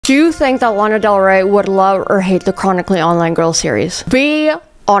Do you think that Lana Del Rey would love or hate the Chronically Online Girl series? Be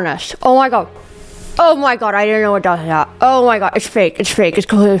honest. Oh my god. Oh my god, I didn't know it does that. Oh my god, it's fake. It's fake. It's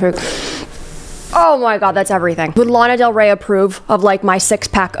completely fake. Oh my god, that's everything. Would Lana Del Rey approve of like my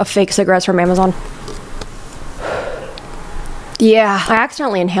 6-pack of fake cigarettes from Amazon? Yeah, I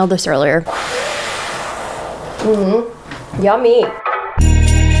accidentally inhaled this earlier. Yummy.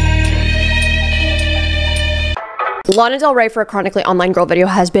 Lana Del Rey for a Chronically Online Girl video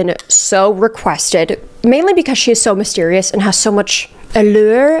has been so requested, mainly because she is so mysterious and has so much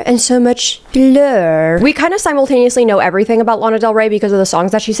allure and so much lure. We kind of simultaneously know everything about Lana Del Rey because of the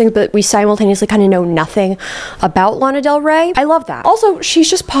songs that she sings, but we simultaneously kind of know nothing about Lana Del Rey. I love that. Also, she's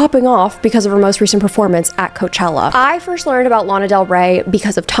just popping off because of her most recent performance at Coachella. I first learned about Lana Del Rey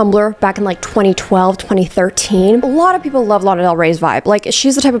because of Tumblr back in like 2012, 2013. A lot of people love Lana Del Rey's vibe. Like,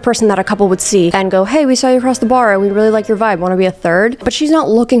 she's the type of person that a couple would see and go, hey, we saw you across the bar and we really like your vibe. Want to be a third? But she's not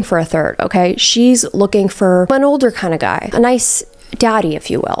looking for a third, okay? She's looking for an older kind of guy. A nice daddy, if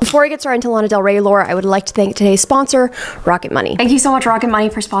you will. Before I get started into Lana Del Rey lore, I would like to thank today's sponsor, Rocket Money. Thank you so much, Rocket Money,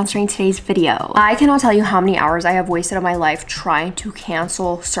 for sponsoring today's video. I cannot tell you how many hours I have wasted in my life trying to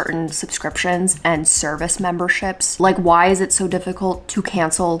cancel certain subscriptions and service memberships. Like, why is it so difficult to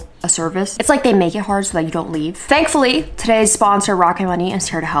cancel a service? It's like they make it hard so that you don't leave. Thankfully, today's sponsor, Rocket Money, is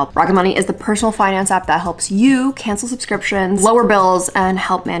here to help. Rocket Money is the personal finance app that helps you cancel subscriptions, lower bills, and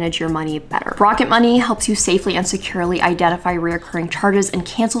help manage your money better. Rocket Money helps you safely and securely identify recurring charges and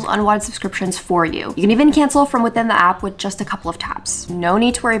cancels unwanted subscriptions for you. You can even cancel from within the app with just a couple of taps. No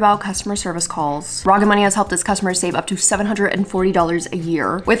need to worry about customer service calls. Rocket Money has helped its customers save up to $740 a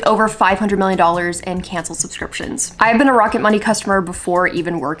year with over $500 million in canceled subscriptions. I've been a Rocket Money customer before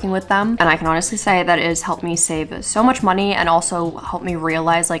even working with them, and I can honestly say that it has helped me save so much money and also helped me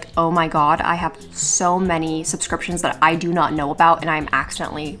realize, like, oh my god, I have so many subscriptions that I do not know about and I'm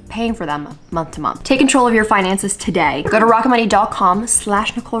accidentally paying for them month to month. Take control of your finances today. Go to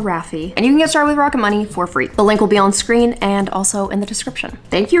rocketmoney.com/Nicole Rafiee and you can get started with Rocket Money for free. The link will be on screen and also in the description.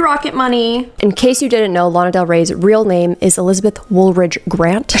 Thank you, Rocket Money. In case you didn't know, Lana Del Rey's real name is Elizabeth Woolridge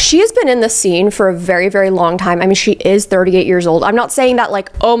Grant. She has been in the scene for a very, very long time. I mean, she is 38 years old. I'm not saying that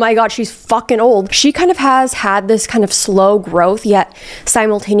like, oh my god, she's fucking old. She kind of has had this kind of slow growth yet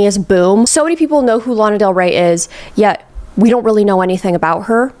simultaneous boom. So many people know who Lana Del Rey is, yet we don't really know anything about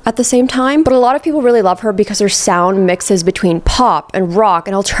her at the same time. But a lot of people really love her because her sound mixes between pop and rock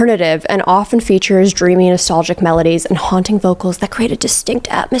and alternative and often features dreamy, nostalgic melodies and haunting vocals that create a distinct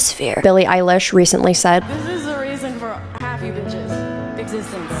atmosphere. Billie Eilish recently said, "This is the reason for half you bitches'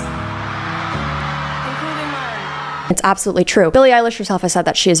 existence, including mine." It's absolutely true. Billie Eilish herself has said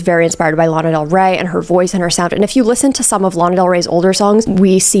that she is very inspired by Lana Del Rey and her voice and her sound. And if you listen to some of Lana Del Rey's older songs,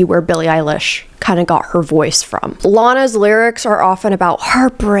 we see where Billie Eilish kind of got her voice from. Lana's lyrics are often about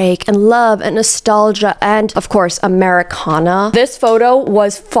heartbreak and love and nostalgia and, of course, Americana. This photo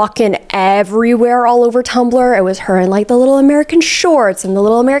was fucking everywhere all over Tumblr. It was her in like the little American shorts and the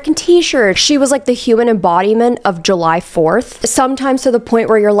little American t-shirt. She was like the human embodiment of July 4th, sometimes to the point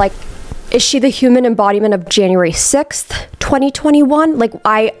where you're like, is she the human embodiment of January 6th, 2021? Like,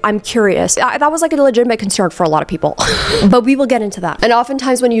 I'm curious. That was like a legitimate concern for a lot of people, but we will get into that. And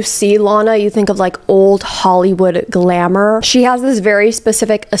oftentimes when you see Lana, you think of like old Hollywood glamour. She has this very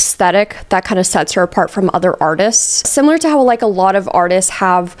specific aesthetic that kind of sets her apart from other artists. Similar to how like a lot of artists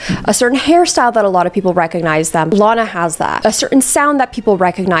have a certain hairstyle that a lot of people recognize them. Lana has that. A certain sound that people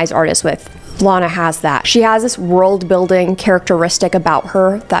recognize artists with. Lana has that. She has this world building characteristic about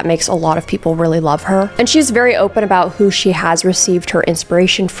her that makes a lot of people really love her. And she's very open about who she has received her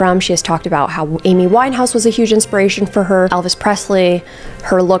inspiration from. She has talked about how Amy Winehouse was a huge inspiration for her, Elvis Presley.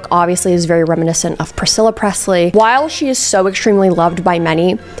 Her look obviously is very reminiscent of Priscilla Presley. While she is so extremely loved by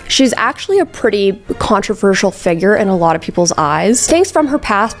many, she's actually a pretty controversial figure in a lot of people's eyes. Things from her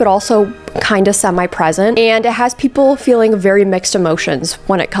past, but also kind of semi-present. And it has people feeling very mixed emotions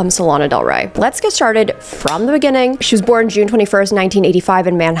when it comes to Lana Del Rey. Let's get started from the beginning. She was born June 21st, 1985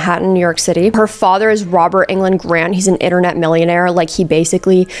 in Manhattan, New York City. Her father is Robert England Grant. He's an internet millionaire. Like, he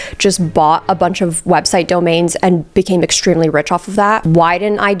basically just bought a bunch of website domains and became extremely rich off of that. Why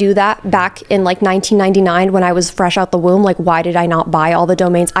didn't I do that back in like 1999 when I was fresh out the womb? Like, why did I not buy all the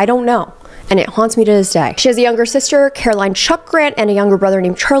domains? I don't know. And it haunts me to this day. She has a younger sister, Caroline Chuck Grant, and a younger brother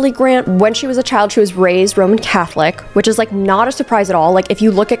named Charlie Grant. When she was a child, she was raised Roman Catholic, which is like not a surprise at all. Like, if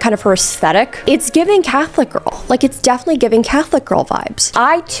you look at kind of her aesthetic, it's giving Catholic girl. Like, it's definitely giving Catholic girl vibes.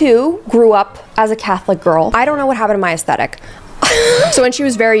 I too grew up as a Catholic girl. I don't know what happened to my aesthetic. So when she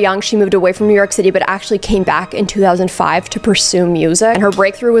was very young, she moved away from New York City, but actually came back in 2005 to pursue music. And her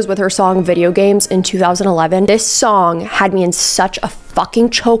breakthrough was with her song Video Games in 2011. This song had me in such a fucking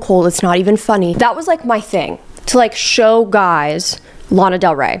chokehold, it's not even funny. That was like my thing, to like show guys Lana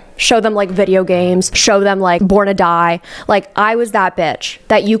Del Rey, show them like Video Games, show them like Born to Die. Like, I was that bitch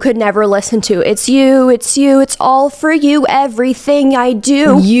that you could never listen to. It's you, it's all for you, everything I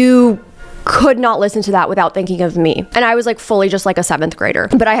do. You could not listen to that without thinking of me. And I was like fully just like a 7th grader.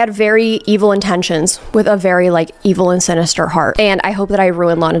 But I had very evil intentions with a very like evil and sinister heart. And I hope that I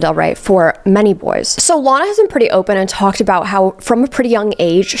ruined Lana Del Rey for many boys. So Lana has been pretty open and talked about how from a pretty young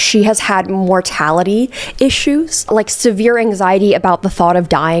age, she has had mortality issues, like severe anxiety about the thought of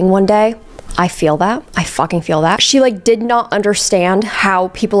dying one day. I feel that. I fucking feel that. She like did not understand how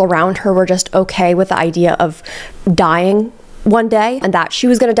people around her were just okay with the idea of dying one day, and that she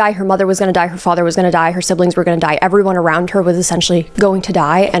was gonna die, her mother was gonna die, her father was gonna die, her siblings were gonna die, everyone around her was essentially going to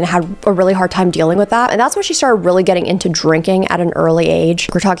die, and had a really hard time dealing with that. And that's when she started really getting into drinking at an early age.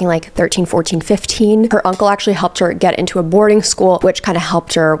 We're talking like 13, 14, 15. Her uncle actually helped her get into a boarding school, which kind of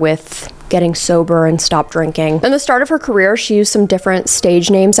helped her with getting sober and stop drinking. In the start of her career, she used some different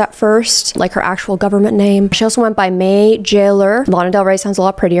stage names at first, like her actual government name. She also went by May Jailer. Lana Del Rey sounds a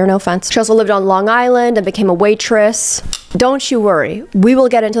lot prettier, no offense. She also lived on Long Island and became a waitress. Don't you worry, we will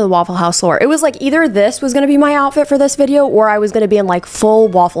get into the Waffle House lore. It was like either this was gonna be my outfit for this video or I was gonna be in like full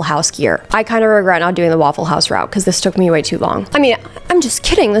Waffle House gear. I kind of regret not doing the Waffle House route because this took me way too long. I mean, I'm just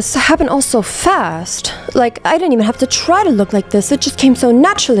kidding, this happened all so fast. Like, I didn't even have to try to look like this, it just came so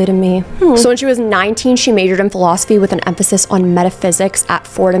naturally to me. So when she was 19, she majored in philosophy with an emphasis on metaphysics at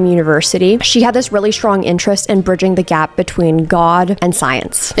Fordham University. She had this really strong interest in bridging the gap between God and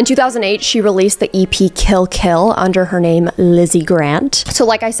science. In 2008, she released the EP Kill Kill under her name Lizzie Grant. So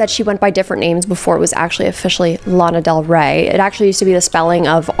like I said, she went by different names before it was actually officially Lana Del Rey. It actually used to be the spelling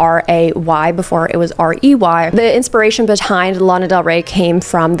of R-A-Y before it was R-E-Y. The inspiration behind Lana Del Rey came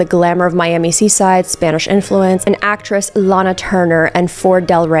from the glamour of Miami seaside, Spanish influence, and actress Lana Turner and Ford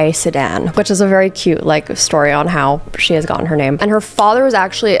Del Rey sedan, which is a very cute like story on how she has gotten her name. And her father was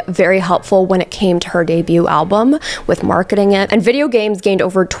actually very helpful when it came to her debut album with marketing it. And Video Games gained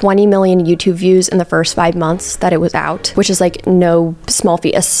over 20 million YouTube views in the first 5 months that it was out, which is like no small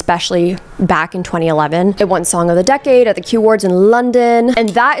feat, especially back in 2011. It won Song of the Decade at the Q Awards in London, and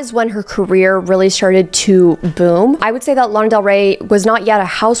that is when her career really started to boom. I would say that Lana Del Rey was not yet a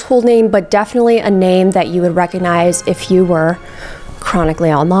household name, but definitely a name that you would recognize if you were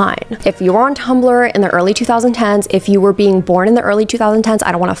chronically online. If you were on Tumblr in the early 2010s, if you were being born in the early 2010s,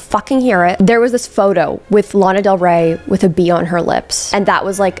 I don't want to fucking hear it. There was this photo with Lana Del Rey with a bee on her lips, and that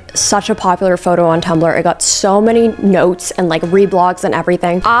was like such a popular photo on Tumblr. It got so many notes and like reblogs and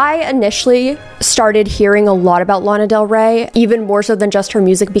everything. I initially started hearing a lot about Lana Del Rey, even more so than just her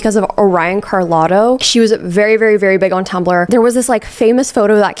music, because of Orion Carlotto. She was very, very, very big on Tumblr. There was this like famous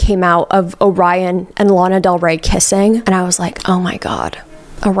photo that came out of Orion and Lana Del Rey kissing, and I was like, oh my God.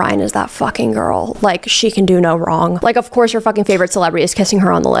 Orion is that fucking girl. Like, she can do no wrong. Like, of course, her fucking favorite celebrity is kissing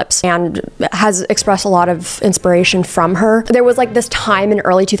her on the lips and has expressed a lot of inspiration from her. There was like this time in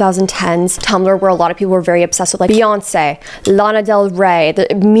early 2010s Tumblr where a lot of people were very obsessed with like Beyonce, Lana Del Rey,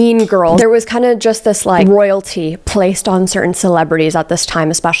 the Mean Girl. There was kind of just this like royalty placed on certain celebrities at this time,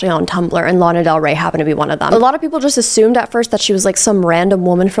 especially on Tumblr, and Lana Del Rey happened to be one of them. A lot of people just assumed at first that she was like some random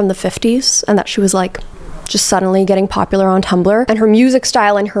woman from the 50s and that she was like just suddenly getting popular on Tumblr. And her music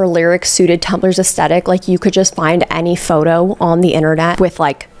style and her lyrics suited Tumblr's aesthetic. Like, you could just find any photo on the internet with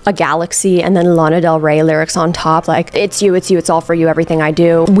like a galaxy and then Lana Del Rey lyrics on top, like, it's you, it's all for you, everything I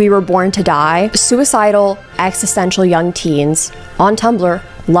do. We were born to die. Suicidal, existential young teens on Tumblr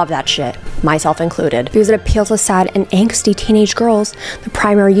love that shit, myself included, because it appeals to sad and angsty teenage girls, the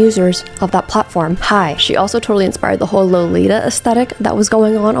primary users of that platform. Hi. She also totally inspired the whole Lolita aesthetic that was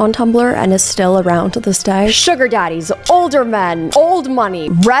going on Tumblr and is still around to this day. Sugar daddies, older men, old money,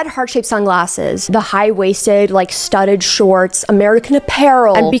 red heart-shaped sunglasses, the high-waisted, like, studded shorts, American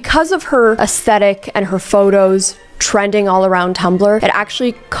Apparel. And because of her aesthetic and her photos trending all around Tumblr, it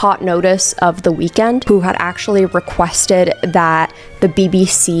actually caught notice of The Weeknd, who had actually requested that the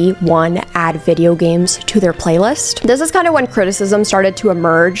BBC One add Video Games to their playlist. This is kind of when criticism started to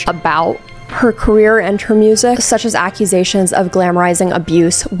emerge about her career and her music, such as accusations of glamorizing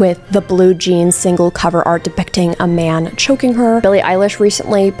abuse with the blue jeans single cover art depicting a man choking her. Billie Eilish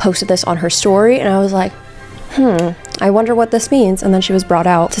recently posted this on her story, and I was like, I wonder what this means. And then she was brought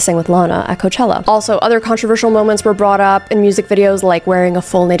out to sing with Lana at Coachella. Also, other controversial moments were brought up in music videos, like wearing a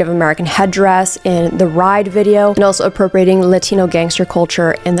full Native American headdress in the Ride video, and also appropriating Latino gangster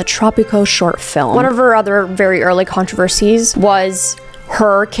culture in the Tropico short film. One of her other very early controversies was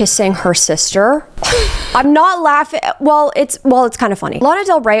her kissing her sister. I'm not laughing. Well, it's kind of funny. Lana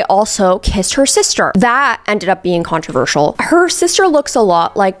Del Rey also kissed her sister. That ended up being controversial. Her sister looks a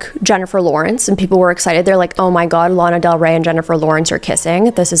lot like Jennifer Lawrence, and people were excited. They're like, oh my god, Lana Del Rey and Jennifer Lawrence are kissing.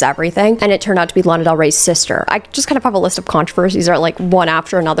 This is everything. And it turned out to be Lana Del Rey's sister. I just kind of have a list of controversies that are like one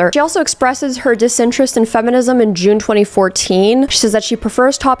after another. She also expresses her disinterest in feminism in June 2014. She says that she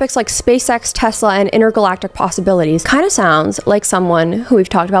prefers topics like SpaceX, Tesla, and intergalactic possibilities. Kind of sounds like someone who we've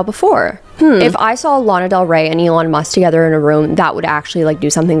talked about before. If I saw Lana Del Rey and Elon Musk together in a room, that would actually like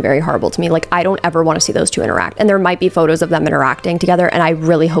do something very horrible to me. Like, I don't ever want to see those two interact. And there might be photos of them interacting together, and I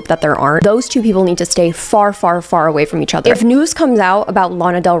really hope that there aren't. Those two people need to stay far, far, far away from each other. If news comes out about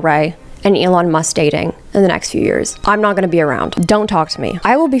Lana Del Rey and Elon Musk dating in the next few years, I'm not going to be around. Don't talk to me.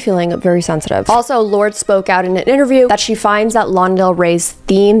 I will be feeling very sensitive. Also, Lorde spoke out in an interview that she finds that Lana Del Rey's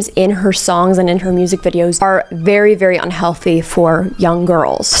themes in her songs and in her music videos are very, very unhealthy for young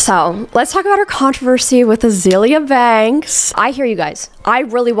girls. So let's talk about her controversy with Azealia Banks. I hear you guys. I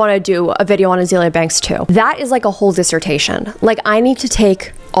really want to do a video on Azealia Banks too. That is like a whole dissertation. Like, I need to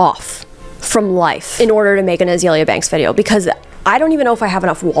take off from life in order to make an Azealia Banks video, because I don't even know if I have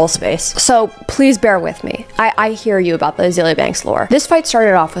enough wall space. So please bear with me. I hear you about the Azealia Banks lore. This fight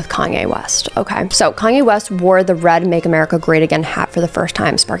started off with Kanye West, okay? So Kanye West wore the red Make America Great Again hat for the first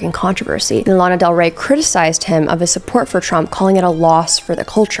time, sparking controversy. And Lana Del Rey criticized him of his support for Trump, calling it a loss for the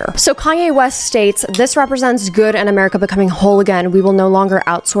culture. So Kanye West states, "This represents good and America becoming whole again. We will no longer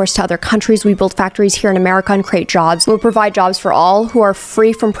outsource to other countries. We build factories here in America and create jobs. We'll provide jobs for all who are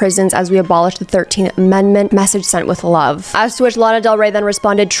free from prisons as we abolish the 13th Amendment. Message sent with love." As to which Lana Del Rey then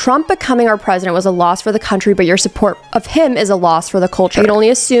responded, "Trump becoming our president was a loss for the country, but your support of him is a loss for the culture. I can only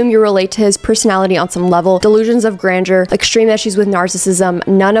assume you relate to his personality on some level. Delusions of grandeur, extreme issues with narcissism,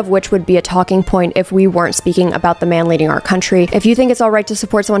 none of which would be a talking point if we weren't speaking about the man leading our country. If you think it's alright to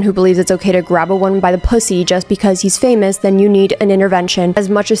support someone who believes it's okay to grab a woman by the pussy just because he's famous, then you need an intervention as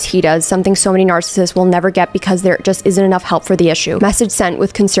much as he does, something so many narcissists will never get because there just isn't enough help for the issue. Message sent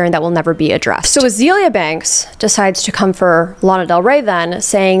with concern that will never be addressed." So Azealia Banks decides to come for Lana Del Rey then,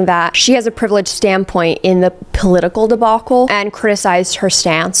 saying that she has a privileged standpoint in the political debacle and criticized her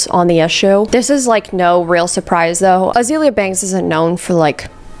stance on the issue. This is like no real surprise though. Azealia Banks isn't known for like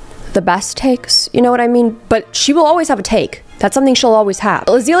the best takes, you know what I mean? But she will always have a take. That's something she'll always have.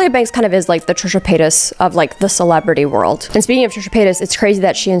 Azealia Banks kind of is like the Trisha Paytas of like the celebrity world. And speaking of Trisha Paytas, it's crazy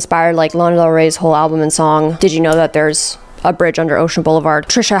that she inspired like Lana Del Rey's whole album and song. Did you know that there's a bridge under Ocean Boulevard?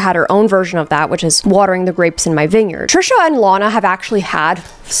 Trisha had her own version of that, which is watering the grapes in my vineyard. Trisha and Lana have actually had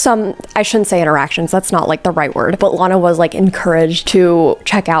some, I shouldn't say interactions, that's not like the right word, but Lana was like encouraged to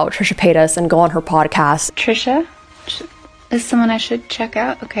check out Trisha Paytas and go on her podcast. Trisha is someone I should check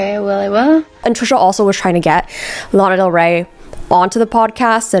out. Okay, I will. And Trisha also was trying to get Lana Del Rey onto the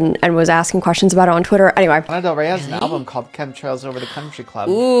podcast and was asking questions about it on Twitter. Anyway. Lana Del Rey has an album called Chemtrails Over the Country Club.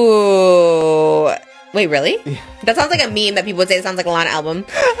 Ooh. Wait, really? Yeah. That sounds like a meme that people would say. It sounds like a Lana album.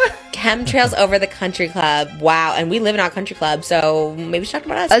 Chemtrails Over the Country Club. Wow. And we live in our country club, so maybe she talked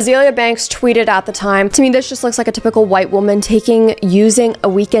about us. Azealia Banks tweeted at the time, "To me, this just looks like a typical white woman using a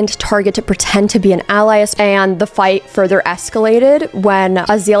weekend target to pretend to be an ally." And the fight further escalated when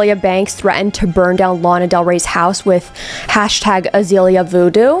Azealia Banks threatened to burn down Lana Del Rey's house with hashtag Azealia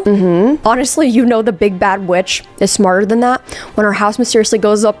Voodoo. Honestly, you know the big bad witch is smarter than that. When her house mysteriously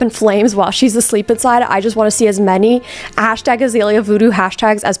goes up in flames while she's asleep inside, I just want to see as many hashtag Azealia Voodoo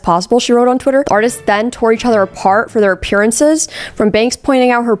hashtags as possible, she wrote on Twitter. Artists then tore each other apart for their appearances, from Banks pointing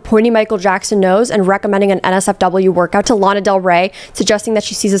out her pointy Michael Jackson nose and recommending an NSFW workout to Lana Del Rey suggesting that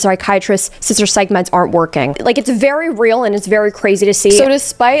she sees a psychiatrist since her psych meds aren't working. Like, it's very real and it's very crazy to see. So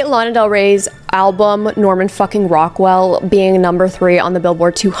despite Lana Del Rey's album Norman fucking Rockwell being number 3 on the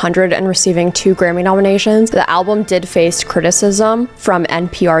Billboard 200 and receiving 2 Grammy nominations, the album did face criticism from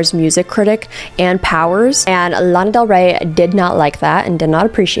NPR's music critic Ann Powers, and Lana Del Rey did not like that and did not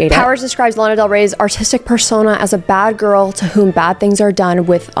appreciate it. Powers describes Lana Del Rey's artistic persona as a bad girl to whom bad things are done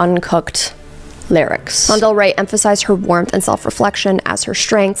with uncooked lyrics. Lana Del Rey emphasized her warmth and self-reflection as her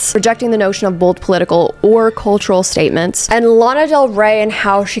strengths, rejecting the notion of bold political or cultural statements. And Lana Del Rey and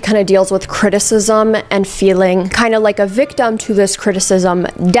how she kind of deals with criticism and feeling kind of like a victim to this criticism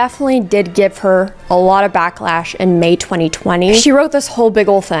definitely did give her a lot of backlash in May 2020. She wrote this whole big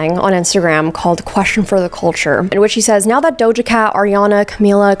ol' thing on Instagram called Question for the Culture, in which she says, now that Doja Cat, Ariana,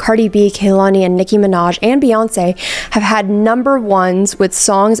 Camila, Cardi B, Kehlani, and Nicki Minaj, and Beyonce have had #1s with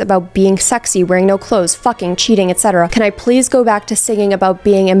songs about being sexy, wearing no clothes, fucking, cheating, etc., can I please go back to singing about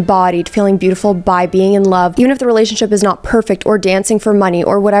being embodied, feeling beautiful by being in love, even if the relationship is not perfect, or dancing for money,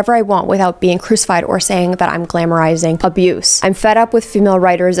 or whatever I want, without being crucified or saying that I'm glamorizing abuse. I'm fed up with female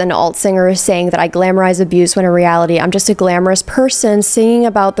writers and alt singers saying that I glamorize abuse when in reality I'm just a glamorous person singing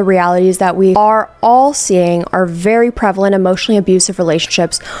about the realities that we are all seeing are very prevalent emotionally abusive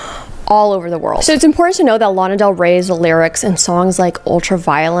relationships all over the world. So it's important to know that Lana Del Rey's lyrics in songs like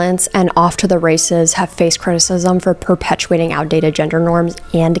Ultraviolence and Off to the Races have faced criticism for perpetuating outdated gender norms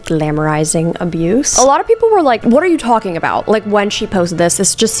and glamorizing abuse. A lot of people were like, what are you talking about? Like, when she posted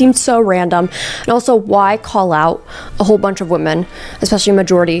this just seemed so random. And also, why call out a whole bunch of women, especially a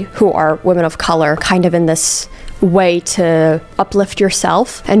majority who are women of color, kind of in this way to uplift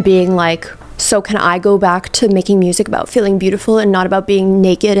yourself and being like, so can I go back to making music about feeling beautiful and not about being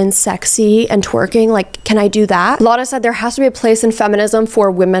naked and sexy and twerking? Like, can I do that? Lana said there has to be a place in feminism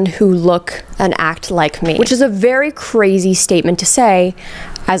for women who look and act like me, which is a very crazy statement to say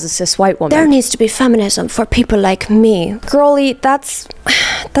as a cis white woman. There needs to be feminism for people like me. Girlie, that's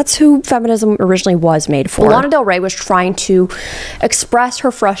who feminism originally was made for. Lana Del Rey was trying to express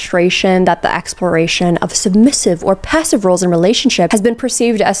her frustration that the exploration of submissive or passive roles in relationships has been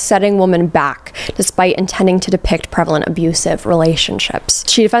perceived as setting women back, despite intending to depict prevalent abusive relationships.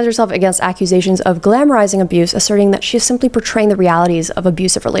 She defends herself against accusations of glamorizing abuse, asserting that she is simply portraying the realities of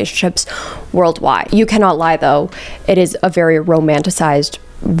abusive relationships worldwide. You cannot lie though, it is a very romanticized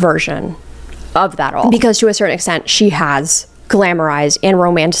version of that all, because to a certain extent she has glamorized and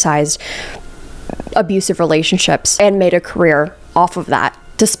romanticized abusive relationships and made a career off of that,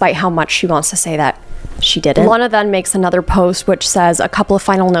 despite how much she wants to say that she didn't. Lana then makes another post which says, a couple of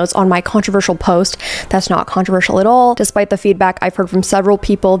final notes on my controversial post. That's not controversial at all, despite the feedback I've heard from several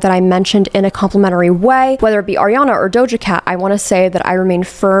people that I mentioned in a complimentary way, whether it be Ariana or Doja Cat. I want to say that I remain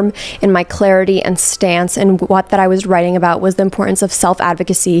firm in my clarity and stance, and what that I was writing about was the importance of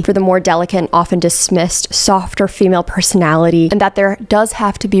self-advocacy for the more delicate and often dismissed softer female personality, and that there does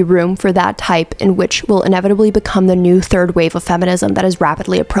have to be room for that type, in which will inevitably become the new third wave of feminism that is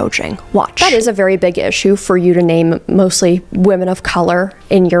rapidly approaching. Watch. That is a very big issue for you to name mostly women of color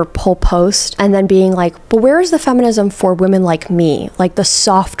in your whole post, and then being like, but where is the feminism for women like me, like the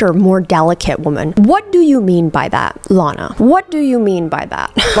softer, more delicate woman? What do you mean by that, Lana? What do you mean by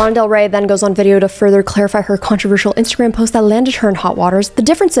that? Lana Del Rey then goes on video to further clarify her controversial Instagram post that landed her in hot waters. The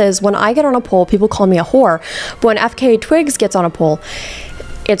difference is, when I get on a poll, people call me a whore, but when FKA Twigs gets on a poll,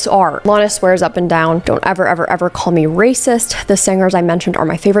 it's art. Lana swears up and down, don't ever, ever, ever call me racist. The singers I mentioned are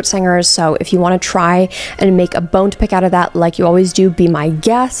my favorite singers, so if you want to try and make a bone to pick out of that, like you always do, be my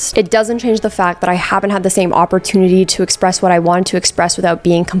guest. It doesn't change the fact that I haven't had the same opportunity to express what I wanted to express without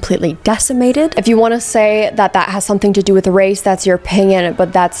being completely decimated. If you want to say that that has something to do with race, that's your opinion,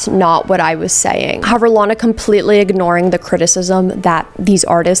 but that's not what I was saying. However, Lana completely ignoring the criticism that these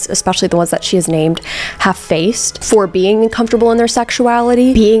artists, especially the ones that she has named, have faced for being comfortable in their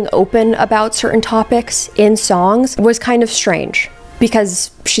sexuality, being open about certain topics in songs, was kind of strange, because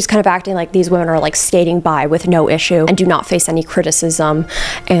she's kind of acting like these women are like skating by with no issue and do not face any criticism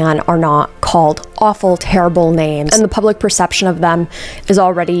and are not called awful, terrible names. And the public perception of them is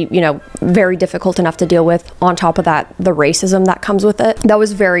already, you know, very difficult enough to deal with. On top of that, the racism that comes with it. That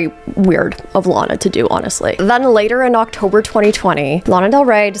was very weird of Lana to do, honestly. Then later in October 2020, Lana Del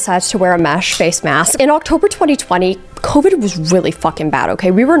Rey decides to wear a mesh face mask. In October 2020, COVID was really fucking bad,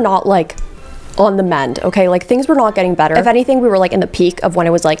 okay? We were not like on the mend, okay? Like, things were not getting better. If anything, we were like in the peak of when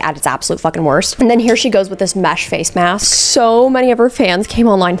it was like at its absolute fucking worst. And then here she goes with this mesh face mask. So many of her fans came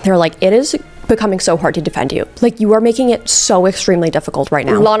online and they're like, it is becoming so hard to defend you. Like, you are making it so extremely difficult right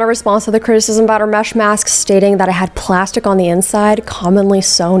now. Lana responds to the criticism about her mesh mask, stating that it had plastic on the inside, commonly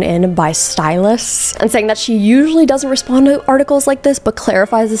sewn in by stylists, and saying that she usually doesn't respond to articles like this, but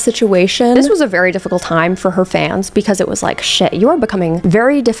clarifies the situation. This was a very difficult time for her fans, because it was like, shit, you are becoming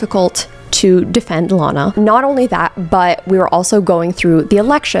very difficult to defend Lana. Not only that, but we were also going through the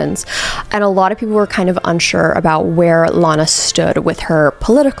elections, and a lot of people were kind of unsure about where Lana stood with her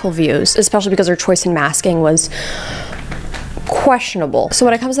political views, especially because her choice in masking was questionable. So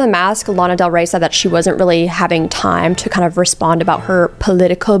when it comes to the mask, Lana Del Rey said that she wasn't really having time to kind of respond about her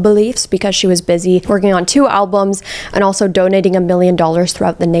political beliefs because she was busy working on 2 albums and also donating $1 million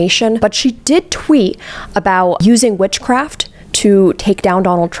throughout the nation. But she did tweet about using witchcraft to take down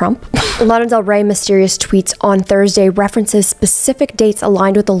Donald Trump. Lana Del Rey mysterious tweets on Thursday references specific dates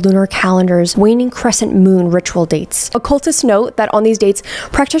aligned with the lunar calendar's waning crescent moon ritual dates. Occultists note that on these dates,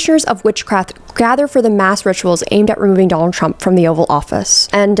 practitioners of witchcraft gather for the mass rituals aimed at removing Donald Trump from the Oval Office.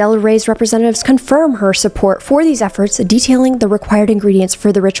 And Del Rey's representatives confirm her support for these efforts, detailing the required ingredients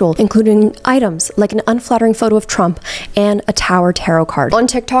for the ritual, including items like an unflattering photo of Trump and a Tower tarot card. On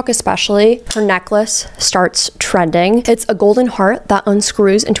TikTok especially, her necklace starts trending. It's a golden heart that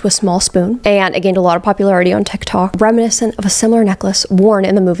unscrews into a small spoon, and it gained a lot of popularity on TikTok, reminiscent of a similar necklace worn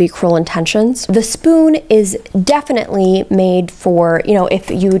in the movie Cruel Intentions. The spoon is definitely made for, you know, if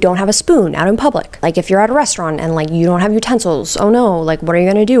you don't have a spoon out in public. Like if you're at a restaurant and like you don't have utensils, oh no, like what are you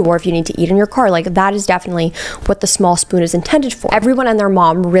gonna do? Or if you need to eat in your car, like that is definitely what the small spoon is intended for. Everyone and their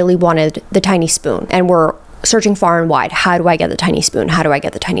mom really wanted the tiny spoon and were searching far and wide. How do I get the tiny spoon? How do I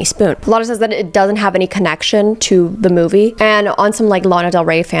get the tiny spoon? Lana says that it doesn't have any connection to the movie. And on some like Lana Del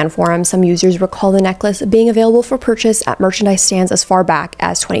Rey fan forums, some users recall the necklace being available for purchase at merchandise stands as far back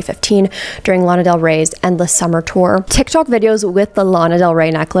as 2015 during Lana Del Rey's Endless Summer Tour. TikTok videos with the Lana Del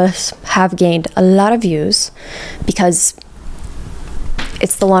Rey necklace have gained a lot of views because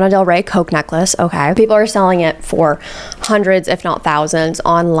it's the Lana Del Rey Coke necklace, okay? People are selling it for hundreds, if not thousands,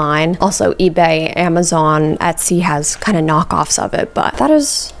 online. Also, eBay, Amazon, Etsy has kind of knockoffs of it, but that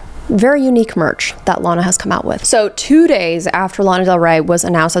is very unique merch that Lana has come out with. So 2 days after Lana Del Rey was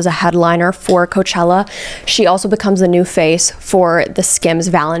announced as a headliner for Coachella, she also becomes the new face for the Skims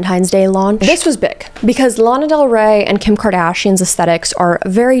Valentine's Day launch. This was big because Lana Del Rey and Kim Kardashian's aesthetics are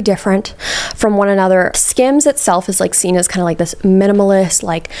very different from one another. Skims itself is like seen as kind of like this minimalist,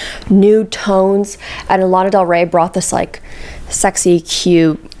 like nude tones, and Lana Del Rey brought this like sexy,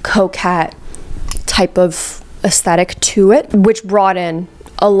 cute, coquette type of aesthetic to it, which brought in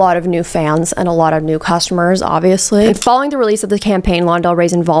a lot of new fans and a lot of new customers, obviously. And following the release of the campaign, Lana Del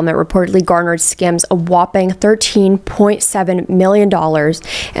Rey's involvement reportedly garnered Skims a whopping $13.7 million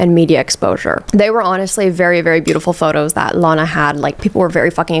in media exposure. They were honestly very, very beautiful photos that Lana had. Like, people were very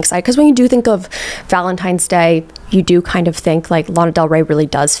fucking excited because when you do think of Valentine's Day, you do kind of think like Lana Del Rey really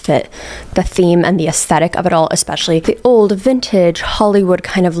does fit the theme and the aesthetic of it all, especially the old vintage Hollywood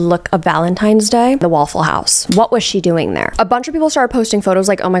kind of look of Valentine's Day. The Waffle House. What was she doing there? A bunch of people started posting photos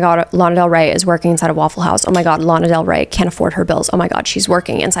like, oh my god, Lana Del Rey is working inside a Waffle House. Oh my god, Lana Del Rey can't afford her bills. Oh my god, she's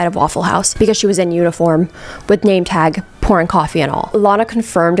working inside of Waffle House because she was in uniform with name tag, pouring coffee and all. Lana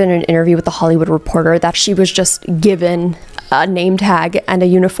confirmed in an interview with The Hollywood Reporter that she was just given a name tag and a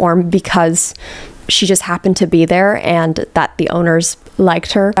uniform because she just happened to be there and that the owners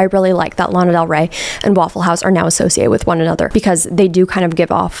liked her. I really like that Lana Del Rey and Waffle House are now associated with one another because they do kind of give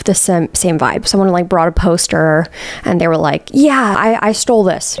off the same vibe. Someone like brought a poster and they were like, yeah, I stole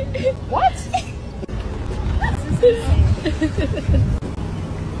this. What?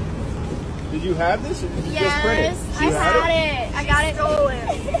 Did you have this or did you just Yes, print it? I had it. I got it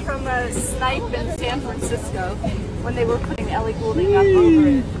stolen from a snipe in San Francisco when they were putting Ellie Goulding up over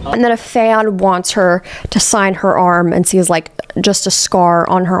it. And then a fan wants her to sign her arm and sees like just a scar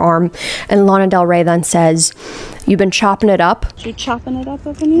on her arm. And Lana Del Rey then says, "You've been chopping it up." You chopping it up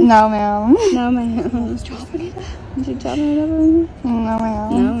over me? No, ma'am. No, ma'am. Chopping it up? You chopping it up over me? No,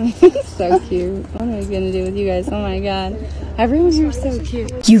 ma'am. No. So cute. What am I gonna do with you guys? Oh my god. Everyone here is so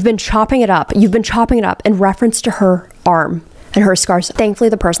cute. You've been chopping it up. You've been chopping it up in reference to her arm and her scars. Thankfully,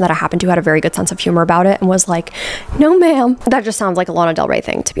 the person that I happened to had a very good sense of humor about it and was like, no ma'am. That just sounds like a Lana Del Rey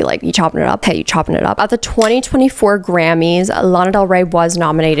thing to be like, you chopping it up? Hey, you chopping it up? At the 2024 Grammys, Lana Del Rey was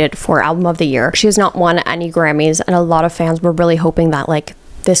nominated for Album of the Year. She has not won any Grammys, and a lot of fans were really hoping that like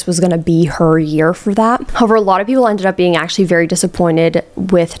this was gonna be her year for that. However, a lot of people ended up being actually very disappointed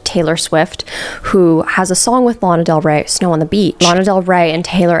with Taylor Swift, who has a song with Lana Del Rey, Snow on the Beach. Lana Del Rey and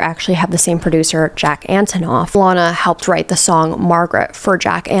Taylor actually have the same producer, Jack Antonoff. Lana helped write the song Margaret for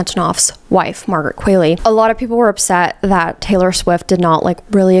Jack Antonoff's wife, Margaret Qualley. A lot of people were upset that Taylor Swift did not like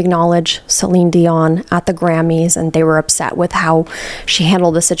really acknowledge Celine Dion at the Grammys, and they were upset with how she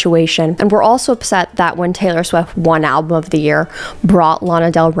handled the situation. And we're also upset that when Taylor Swift won Album of the Year, brought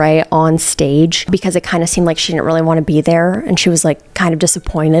Lana Del Rey on stage because it kind of seemed like she didn't really want to be there, and she was like kind of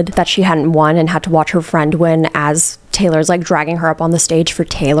disappointed that she hadn't won and had to watch her friend win as Taylor's like dragging her up on the stage for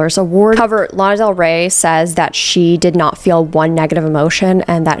Taylor's award. However, Lana Del Rey says that she did not feel one negative emotion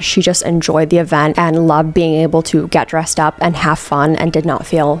and that she just enjoyed the event and loved being able to get dressed up and have fun and did not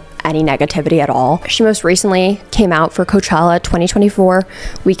feel any negativity at all. She most recently came out for Coachella 2024.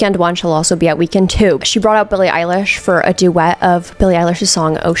 Weekend 1, she'll also be at Weekend 2. She brought out Billie Eilish for a duet of Billie Eilish's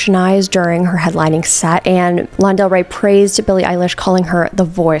song Ocean Eyes during her headlining set, and Lana Del Rey praised Billie Eilish, calling her the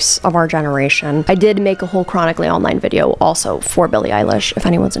voice of our generation. I did make a whole Chronically online video also for Billie Eilish if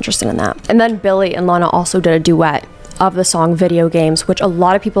anyone's interested in that. And then Billie and Lana also did a duet of the song Video Games, which a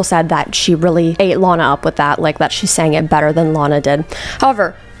lot of people said that she really ate Lana up with that, like that she sang it better than Lana did.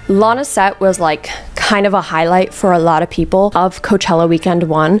 However, Lana's set was like kind of a highlight for a lot of people of Coachella Weekend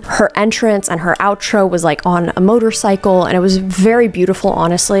 1. Her entrance and her outro was like on a motorcycle, and it was very beautiful,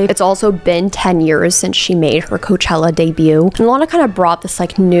 honestly. It's also been 10 years since she made her Coachella debut, and Lana kind of brought this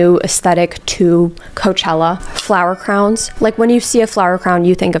like new aesthetic to Coachella. Flower crowns. Like when you see a flower crown,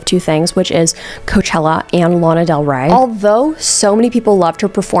 you think of two things, which is Coachella and Lana Del Rey. Although so many people loved her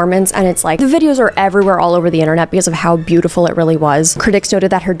performance, and it's like the videos are everywhere all over the internet because of how beautiful it really was. Critics noted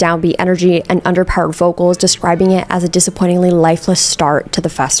that her downbeat energy and underpowered vocals, describing it as a disappointingly lifeless start to the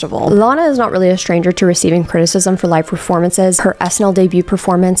festival. Lana is not really a stranger to receiving criticism for live performances. Her SNL debut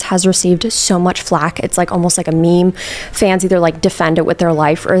performance has received so much flack. It's like almost like a meme. Fans either like defend it with their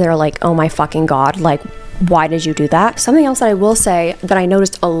life or they're like, oh my fucking god, like why did you do that? Something else that I will say that I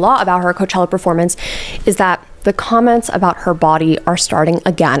noticed a lot about her Coachella performance is that the comments about her body are starting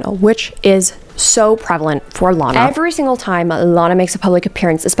again, which is so prevalent for Lana. Every single time Lana makes a public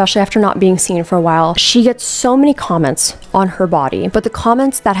appearance, especially after not being seen for a while, she gets so many comments on her body. But the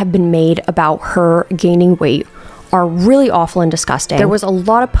comments that have been made about her gaining weight are really awful and disgusting. There was a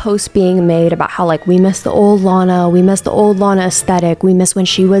lot of posts being made about how like we miss the old Lana, we miss the old Lana aesthetic, we miss when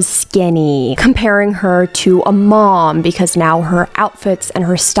she was skinny, comparing her to a mom because now her outfits and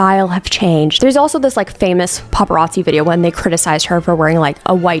her style have changed. There's also this like famous paparazzi video when they criticized her for wearing like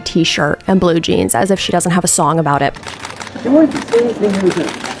a white t-shirt and blue jeans as if she doesn't have a song about it. That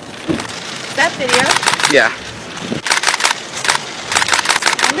video? Yeah.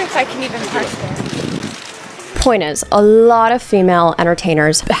 I wonder if I can even touch there. Point is, a lot of female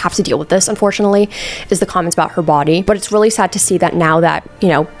entertainers have to deal with this, unfortunately, is the comments about her body. But it's really sad to see that now that, you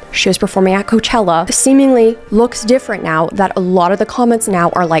know, she was performing at Coachella, seemingly looks different now, that a lot of the comments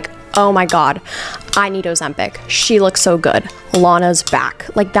now are like, oh my god, I need Ozempic. She looks so good. Lana's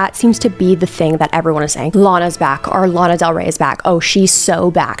back. Like that seems to be the thing that everyone is saying. Lana's back, or Lana Del Rey is back. Oh, she's so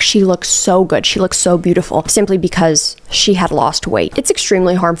back. She looks so good. She looks so beautiful simply because she had lost weight. It's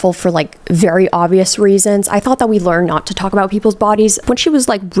extremely harmful for like very obvious reasons. I thought that we learned not to talk about people's bodies. When she was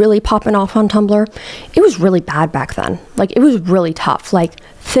like really popping off on Tumblr, it was really bad back then. Like it was really tough. Like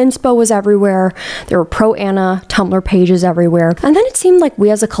Thinspo was everywhere. There were pro-Anna Tumblr pages everywhere. And then it seemed like we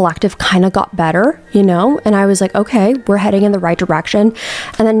as a collective kind of got better, you know? And I was like, okay, we're heading in the right direction.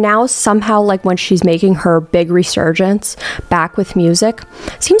 And then now somehow like when she's making her big resurgence back with music,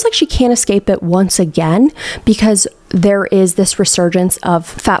 seems like she can't escape it once again because there is this resurgence of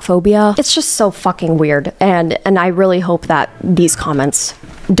fat phobia. It's just so fucking weird. And I really hope that these comments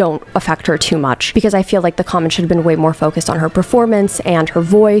don't affect her too much because I feel like the comments should have been way more focused on her performance and her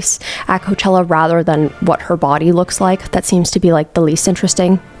voice at Coachella rather than what her body looks like. That seems to be like the least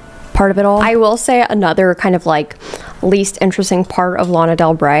interesting part of it all. I will say another kind of like least interesting part of Lana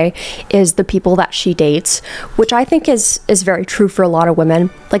Del Rey is the people that she dates, which I think is very true for a lot of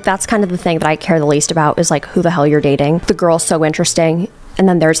women. Like that's kind of the thing that I care the least about is like who the hell you're dating. The girl's so interesting and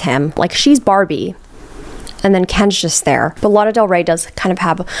then there's him. Like she's Barbie and then Ken's just there. But Lana Del Rey does kind of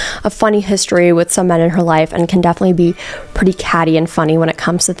have a funny history with some men in her life and can definitely be pretty catty and funny when it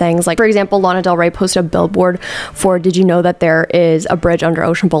comes to things. Like, for example, Lana Del Rey posted a billboard for Did You Know That There Is a Bridge Under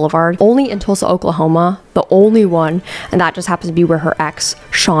Ocean Boulevard? Only in Tulsa, Oklahoma, the only one, and that just happens to be where her ex,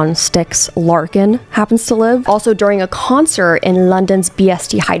 Sean Styx Larkin, happens to live. Also, during a concert in London's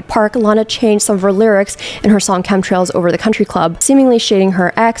BST Hyde Park, Lana changed some of her lyrics in her song Chemtrails Over the Country Club, seemingly shading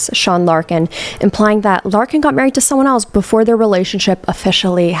her ex, Sean Larkin, implying that Larkin got married to someone else before their relationship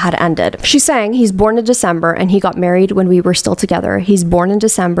officially had ended. She sang, "He's born in December and he got married when we were still together. He's born in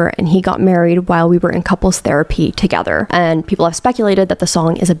December and he got married while we were in couples therapy together." And people have speculated that the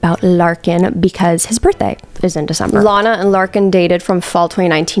song is about Larkin because his birthday is in December. Lana and Larkin dated from fall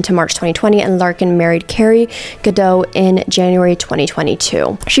 2019 to March 2020, and Larkin married Carrie Godot in January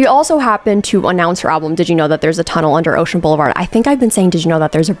 2022. She also happened to announce her album, Did You Know That There's a Tunnel Under Ocean Boulevard? I think I've been saying Did You Know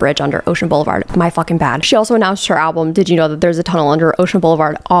That There's a Bridge Under Ocean Boulevard? My fucking bad. She also announced her album, Did You Know That There's a Tunnel Under Ocean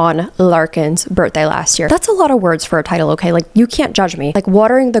Boulevard, on Larkin's birthday last year. That's a lot of words for a title, okay? Like, you can't judge me. Like,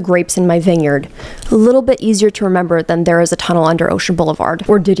 watering the grapes in my vineyard, a little bit easier to remember than There Is a Tunnel Under Ocean Boulevard.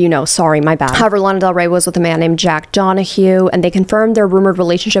 Or did you know? Sorry, my bad. However, Lana Del Rey was with a man named Jack Donahue, and they confirmed their rumored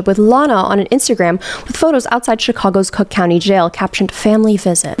relationship with Lana on an Instagram with photos outside Chicago's Cook County Jail captioned family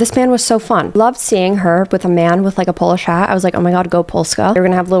visit. This man was so fun. Loved seeing her with a man with like a Polish hat. I was like, oh my god, go Polska. They're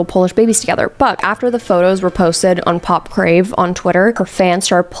gonna have little Polish babies together. But after the photos were posted on Pop Crave on Twitter, her fans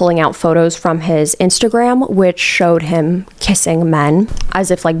started pulling out photos from his Instagram, which showed him kissing men, as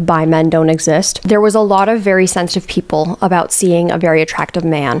if like bi men don't exist. There was a lot of very sensitive people about seeing a very attractive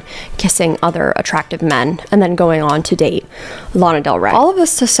man kissing other attractive men and then going on to date Lana Del Rey. All of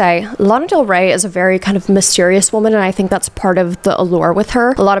this to say, Lana Del Rey is a very kind of mysterious woman, and I think that's part of the allure with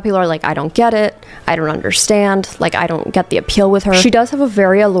her. A lot of people are like, I don't get it, I don't understand, like I don't get the appeal with her. She does have a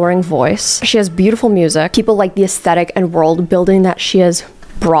very alluring voice. She has beautiful music. People like the aesthetic and world building that she has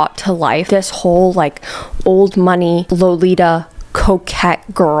brought to life. This whole like old money Lolita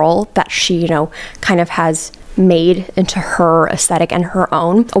coquette girl that she, you know, kind of has made into her aesthetic and her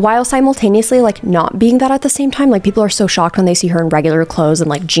own, while simultaneously like not being that at the same time. Like, people are so shocked when they see her in regular clothes and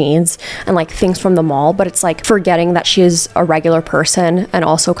like jeans and like things from the mall, but it's like forgetting that she is a regular person and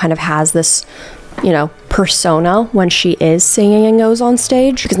also kind of has this, you know, persona when she is singing and goes on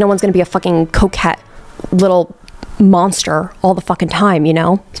stage, because no one's gonna be a fucking coquette little monster all the fucking time, you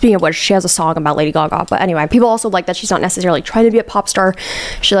know? Speaking of which, she has a song about Lady Gaga. But anyway, people also like that she's not necessarily trying to be a pop star.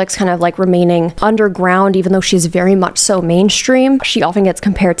 She likes kind of like remaining underground, even though she's very much so mainstream. She often gets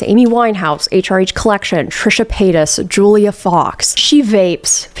compared to Amy Winehouse, HRH Collection, Trisha Paytas, Julia Fox. She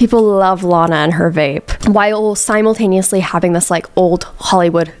vapes. People love Lana and her vape, while simultaneously having this like old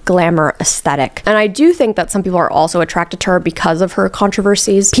Hollywood glamour aesthetic. And I do think that some people are also attracted to her because of her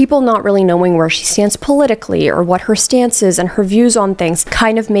controversies. People not really knowing where she stands politically or what her stances and her views on things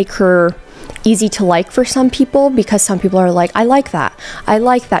kind of make her easy to like for some people, because some people are like, I like that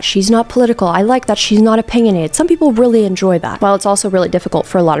she's not political, I like that she's not opinionated. Some people really enjoy that, while it's also really difficult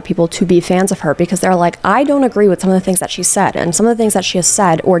for a lot of people to be fans of her, because they're like, I don't agree with some of the things that she said, and some of the things that she has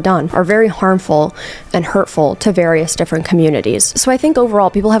said or done are very harmful and hurtful to various different communities. So I think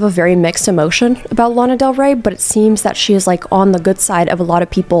overall people have a very mixed emotion about Lana Del Rey, but it seems that she is like on the good side of a lot of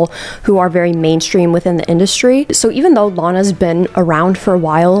people who are very mainstream within the industry. So even though Lana's been around for a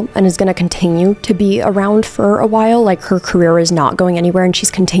while and is going to continue to be around for a while, like her career is not going anywhere and she's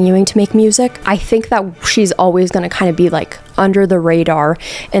continuing to make music, I think that she's always going to kind of be like under the radar,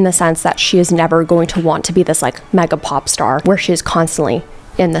 in the sense that she is never going to want to be this like mega pop star where she is constantly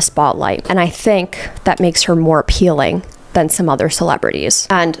in the spotlight. And I think that makes her more appealing than some other celebrities.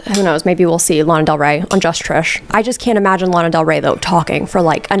 And who knows, maybe we'll see Lana Del Rey on Just Trish. I just can't imagine Lana Del Rey though talking for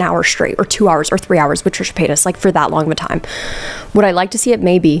like an hour straight or 2 hours or 3 hours with Trisha Paytas, like for that long of a time. Would I like to see it?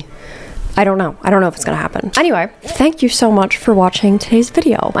 Maybe. I don't know. I don't know if it's gonna happen. Anyway, thank you so much for watching today's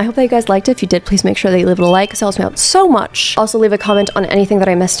video. I hope that you guys liked it. If you did, please make sure that you leave it a like, because it helps me out so much. Also, leave a comment on anything that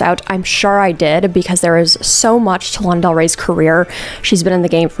I missed out. I'm sure I did, because there is so much to Lana Del Rey's career. She's been in the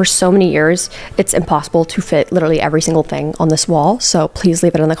game for so many years. It's impossible to fit literally every single thing on this wall, so please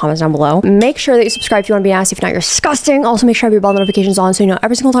leave it in the comments down below. Make sure that you subscribe if you want to be nasty. If not, you're disgusting. Also, make sure you have your bell notifications on so you know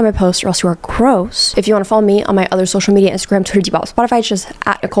every single time I post, or else you are gross. If you want to follow me on my other social media, Instagram, Twitter, Depop, Spotify, it's just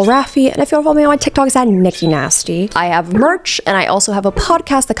at Nicole Rafiee. And if you want to follow me on my TikTok, it's at Nikki Nasty. I have merch, and I also have a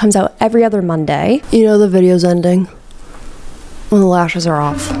podcast that comes out every other Monday. You know, the video's ending when the lashes are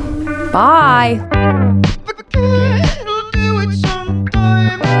off. Bye!